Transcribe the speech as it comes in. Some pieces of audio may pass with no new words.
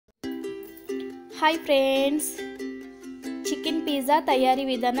Hi friends, chicken pizza తయారీ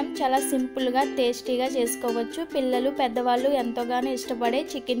విధానం చాలా సింపుల్గా టేస్టీగా చేసుకోవచ్చు. పిల్లలు పెద్దవాళ్ళు ఎంతగానో ఇష్టపడే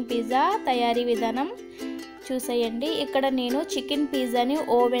చికెన్ పిజ్జా తయారీ విధానం చూసేయండి. ఇక్కడ నేను చికెన్ పిజ్జాని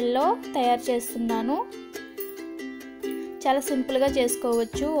ఓవెన్లో తయారు చేస్తున్నాను. చాలా సింపుల్గా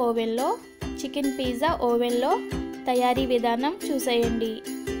చేసుకోవచ్చు ఓవెన్లో. చికెన్ పిజ్జా ఓవెన్లో తయారీ విధానం చూసేయండి.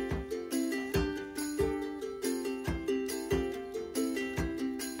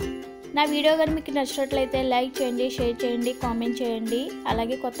 నా వీడియో కానీ మీకు నచ్చినట్లయితే లైక్ చేయండి, షేర్ చేయండి, కామెంట్ చేయండి.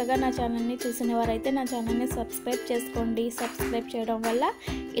 అలాగే కొత్తగా నా ఛానల్ని చూసిన వారైతే నా ఛానల్ని సబ్స్క్రైబ్ చేసుకోండి. సబ్స్క్రైబ్ చేయడం వల్ల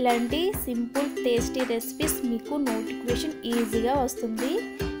ఇలాంటి సింపుల్ టేస్టీ రెసిపీస్ మీకు నోటిఫికేషన్ ఈజీగా వస్తుంది.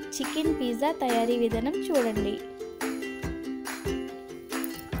 చికెన్ పిజ్జా తయారీ విధానం చూడండి.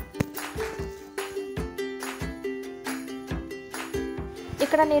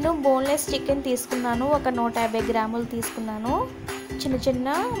 ఇక్కడ నేను బోన్లెస్ చికెన్ తీసుకున్నాను. ఒక 150 గ్రాములు తీసుకున్నాను. చిన్న చిన్న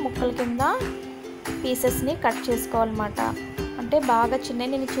ముక్కల కింద పీసెస్ని కట్ చేసుకోవాలన్నమాట. అంటే బాగా చిన్న,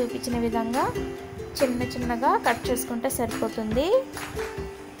 నేను చూపించిన విధంగా చిన్నగా కట్ చేసుకుంటే సరిపోతుంది.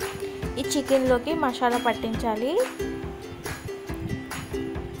 ఈ చికెన్లోకి మసాలా పట్టించాలి.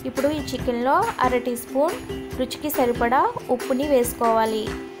 ఇప్పుడు ఈ చికెన్లో 1/2 టీ స్పూన్ రుచికి సరిపడా ఉప్పుని వేసుకోవాలి.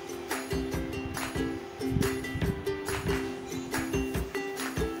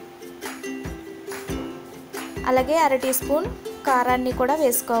 అలాగే 1/2 టీ స్పూన్ కారాన్ని కూడా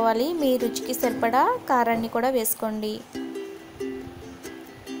వేసుకోవాలి. మీ రుచికి సరిపడా కారాన్ని కూడా వేసుకోండి.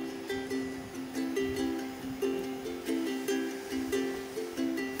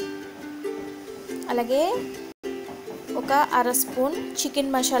 అలాగే ఒక 1/2 స్పూన్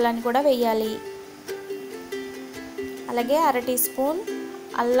చికెన్ మసాలాని కూడా వేయాలి. అలాగే 1/2 టీ స్పూన్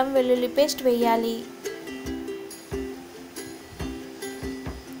అల్లం వెల్లుల్లి పేస్ట్ వేయాలి.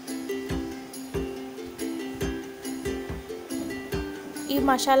 ఈ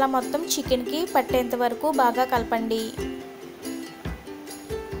మసాలా మొత్తం చికెన్కి పట్టేంత వరకు బాగా కలపండి.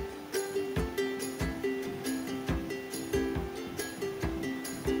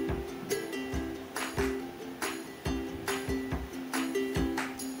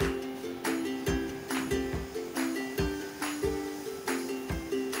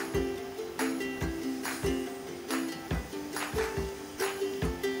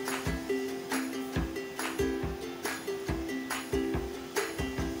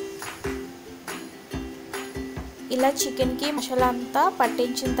 ఇలా చికెన్కి మసాలా అంతా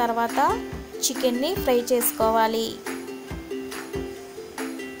పట్టించిన తర్వాత చికెన్ని ఫ్రై చేసుకోవాలి.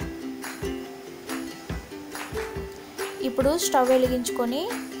 ఇప్పుడు స్టవ్ వెలిగించుకొని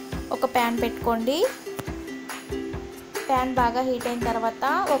ఒక ప్యాన్ పెట్టుకోండి. ప్యాన్ బాగా హీట్ అయిన తర్వాత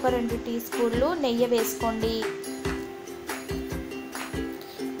ఒక 2 టీ స్పూన్లు నెయ్యి వేసుకోండి.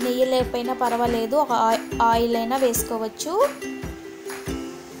 నెయ్యి లేకపోయినా పర్వాలేదు, ఆయిల్ అయినా వేసుకోవచ్చు.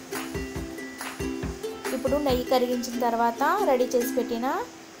 ఇప్పుడు నెయ్యి కరిగించిన తర్వాత రెడీ చేసి పెట్టిన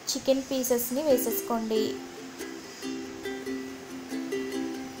చికెన్ పీసెస్ని వేసేసుకోండి.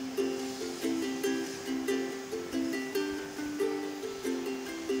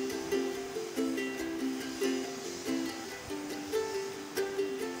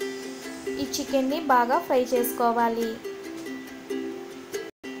 ఈ చికెన్ని బాగా ఫ్రై చేసుకోవాలి.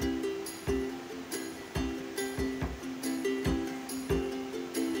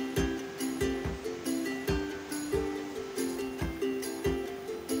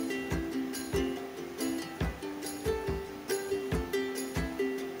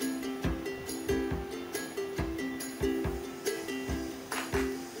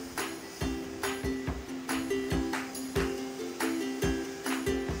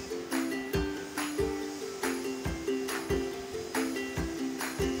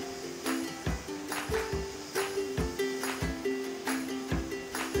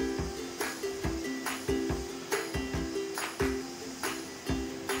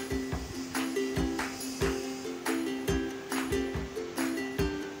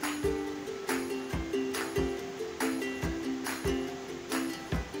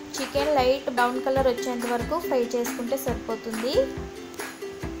 చికెన్ లైట్ బ్రౌన్ కలర్ వచ్చేంత వరకు ఫ్రై చేసుకుంటే సరిపోతుంది.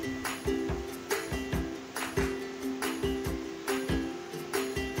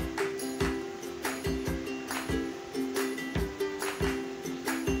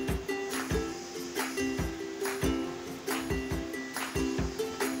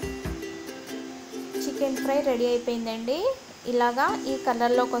 చికెన్ ఫ్రై రెడీ అయిపోయిందండి. ఇలాగా ఈ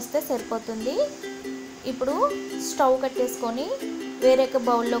కలర్లోకి వస్తే సరిపోతుంది. ఇప్పుడు స్టవ్ కట్టేసుకొని వేరొక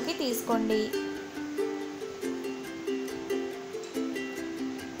బౌల్లోకి తీసుకోండి.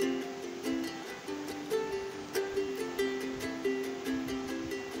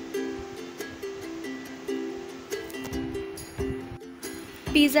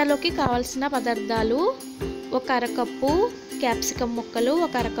 పిజ్జాలోకి కావాల్సిన పదార్థాలు: ఒక అరకప్పు క్యాప్సికమ్ ముక్కలు,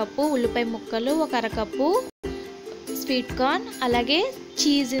 ఒక అరకప్పు ఉల్లిపాయ ముక్కలు, ఒక అరకప్పు స్వీట్ కార్న్, అలాగే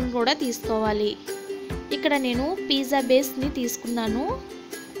చీజ్ని కూడా తీసుకోవాలి. ఇక్కడ నేను పిజ్జా బేస్ని తీసుకున్నాను,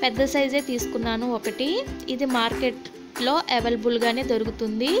 పెద్ద సైజే తీసుకున్నాను ఒకటి. ఇది మార్కెట్లో అవైలబుల్గానే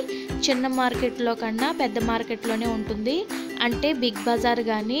దొరుకుతుంది. చిన్న మార్కెట్లో కన్నా పెద్ద మార్కెట్లోనే ఉంటుంది. అంటే బిగ్ బజార్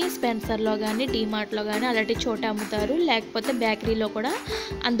కానీ, స్పెన్సర్లో కానీ, డీమార్ట్లో కానీ అలాంటి చోట అమ్ముతారు. లేకపోతే బేకరీలో కూడా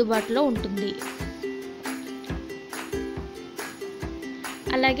అందుబాటులో ఉంటుంది.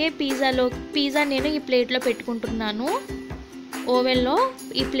 అలాగే పిజ్జా నేను ఈ ప్లేట్లో పెట్టుకుంటున్నాను. ఓవెన్లో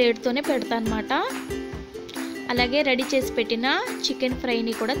ఈ ప్లేట్తోనే పెడతాను అన్నమాట. అలాగే రెడీ చేసి పెట్టిన చికెన్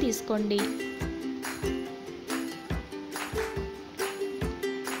ఫ్రైని కూడా తీసుకోండి.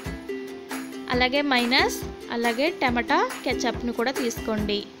 అలాగే మైనస్, అలాగే టమాటా కెచప్ని కూడా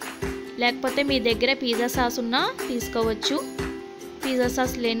తీసుకోండి. లేకపోతే మీ దగ్గర పిజ్జా సాస్ ఉన్నా తీసుకోవచ్చు. పిజ్జా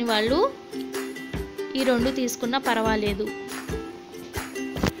సాస్ లేని వాళ్ళు ఈ రెండు తీసుకున్నా పర్వాలేదు.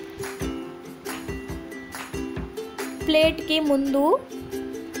 ప్లేట్కి ముందు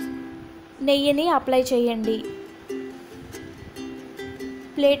నెయ్యిని అప్లై చేయండి.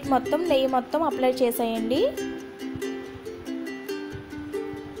 ప్లేట్ మొత్తం నెయ్యి మొత్తం అప్లై చేసేయండి.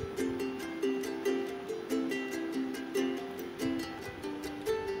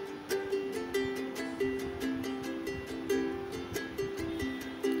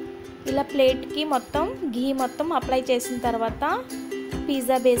 ఇలా ప్లేట్కి మొత్తం ఘీ మొత్తం అప్లై చేసిన తర్వాత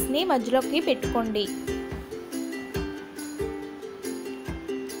పిజ్జా బేస్ని మధ్యలోకి పెట్టుకోండి.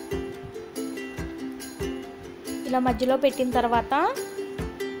 ఇలా మధ్యలో పెట్టిన తర్వాత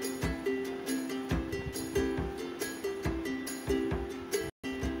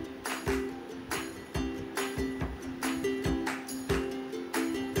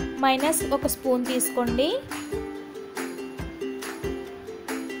మైనస్ ఒక స్పూన్ తీసుకోండి.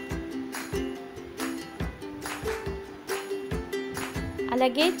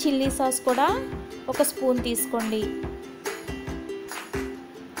 అలాగే చిల్లీ సాస్ కూడా ఒక స్పూన్ తీసుకోండి.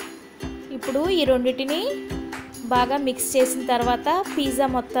 ఇప్పుడు ఈ రెండింటిని బాగా మిక్స్ చేసిన తర్వాత పిజ్జా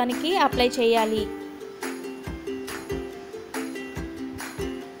మొత్తానికి అప్లై చేయాలి.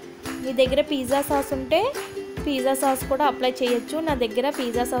 మీ దగ్గర పిజ్జా సాస్ ఉంటే పిజ్జా సాస్ కూడా అప్లై చేయొచ్చు. నా దగ్గర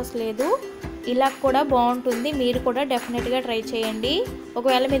పిజ్జా సాస్ లేదు. ఇలా కూడా బాగుంటుంది. మీరు కూడా డెఫినెట్గా ట్రై చేయండి.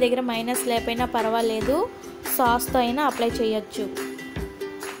 ఒకవేళ మీ దగ్గర మైనస్ లేకపోయినా పర్వాలేదు, సాస్తో అయినా అప్లై చేయొచ్చు.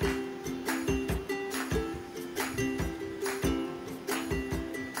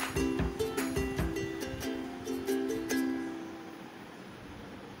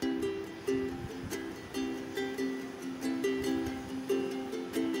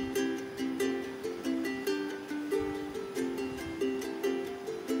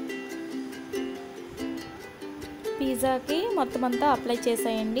 పిజ్జాకి మొత్తం అంతా అప్లై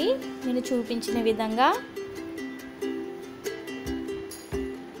చేసేయండి నేను చూపించిన విధంగా.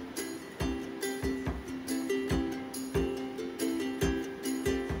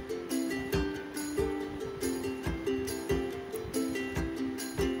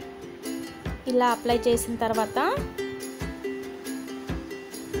 ఇలా అప్లై చేసిన తర్వాత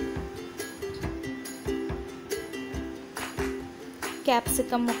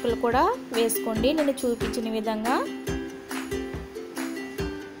క్యాప్సికమ్ ముక్కలు కూడా వేసుకోండి నేను చూపించిన విధంగా.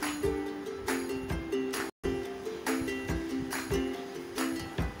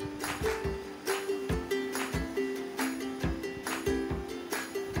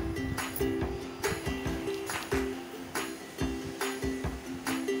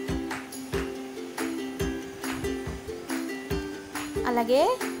 అలాగే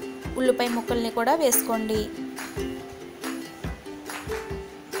ఉల్లిపాయ ముక్కల్ని కూడా వేసుకోండి.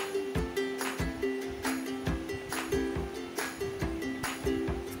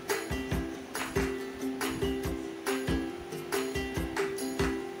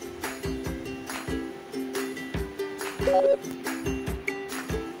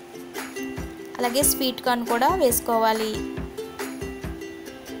 అలాగే స్వీట్ కార్న్ కూడా వేసుకోవాలి.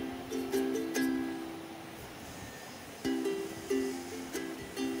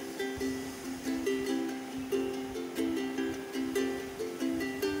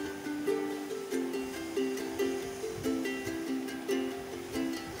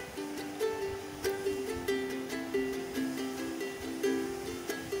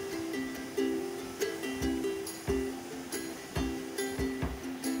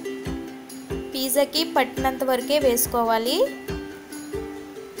 పిజ్జాకి పట్టినంత వరకే వేసుకోవాలి.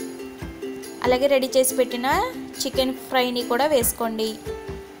 అలాగే రెడీ చేసి పెట్టిన చికెన్ ఫ్రైని కూడా వేసుకోండి.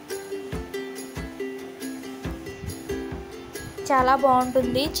 చాలా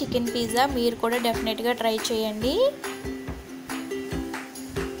బాగుంటుంది చికెన్ పిజ్జా. మీరు కూడా డెఫినెట్గా ట్రై చేయండి.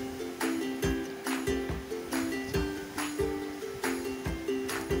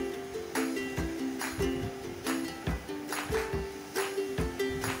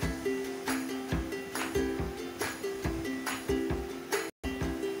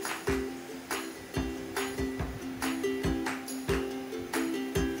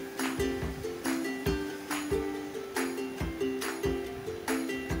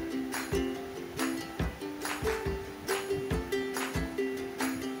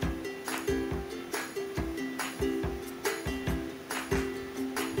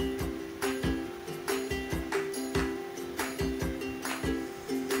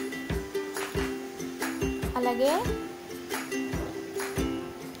 అలాగే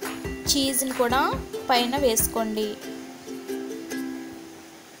చీజ్ని కూడా పైన వేసుకోండి.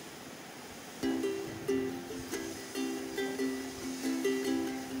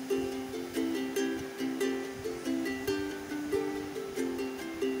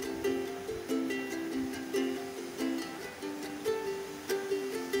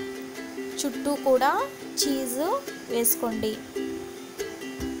 చుట్టూ కూడా చీజ్ వేసుకోండి.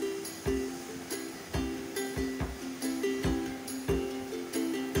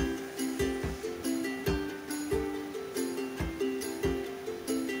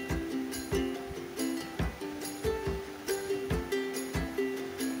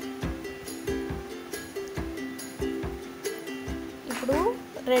 ఇప్పుడు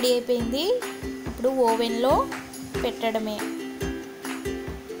రెడీ అయిపోయింది. ఇప్పుడు ఓవెన్లో పెట్టడమే.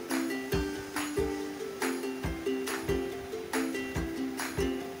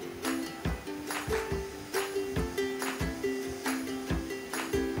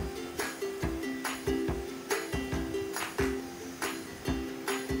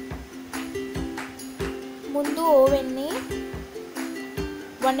 ముందు ఓవెన్ని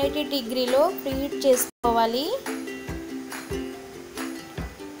 180 డిగ్రీలో ప్రీహీట్ చేసుకోవాలి.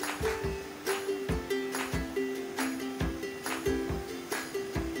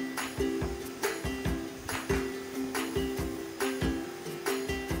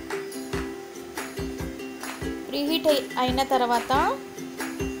 ప్రీహీట్ అయిన తర్వాత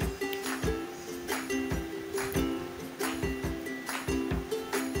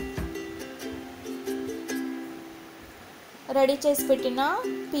రెడీ చేసి పెట్టిన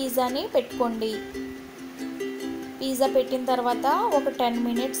పిజ్జాని పెట్టుకోండి. పిజ్జా పెట్టిన తర్వాత ఒక 10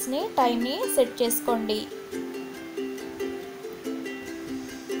 మినిట్స్ని టైంని సెట్ చేసుకోండి.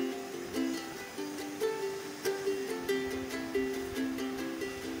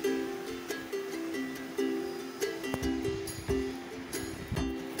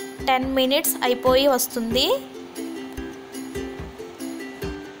 టెన్ మినిట్స్ అయిపోయి వస్తుంది.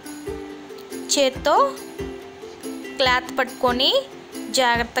 చేత్తో క్లాత్ పట్టుకొని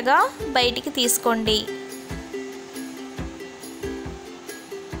జాగ్రత్తగా బయటికి తీసుకోండి.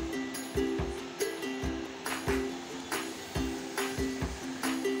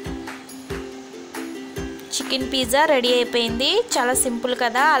 చికెన్ పిజ్జా రెడీ అయిపోయింది. చాలా సింపుల్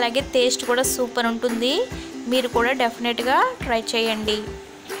కదా, అలాగే టేస్ట్ కూడా సూపర్ ఉంటుంది. మీరు కూడా డెఫినెట్గా ట్రై చేయండి.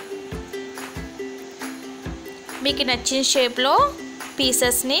 మీకు నచ్చిన షేప్లో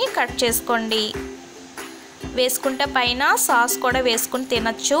పీసెస్ని కట్ చేసుకోండి. వేసుకుంటే పైన సాస్ కూడా వేసుకుని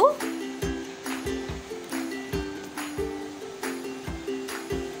తినచ్చు.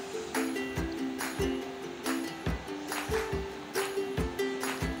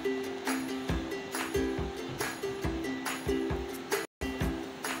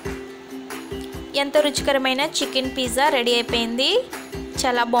 ఎంతో రుచికరమైన చికెన్ పిజ్జా రెడీ అయిపోయింది.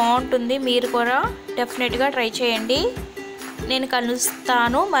 చాలా బాగుంటుంది. మీరు కూడా డెఫినెట్గా ట్రై చేయండి. నేను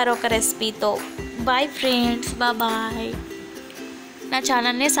కలుస్తాను మరొక రెసిపీతో. Bye friends, bye. నా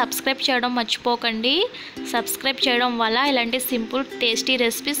ఛానల్ని సబ్స్క్రైబ్ చేయడం మర్చిపోకండి. సబ్స్క్రైబ్ చేయడం వల్ల ఇలాంటి సింపుల్ టేస్టీ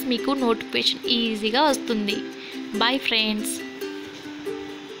రెసిపీస్ మీకు నోటిఫికేషన్ ఈజీగా వస్తుంది. Bye friends.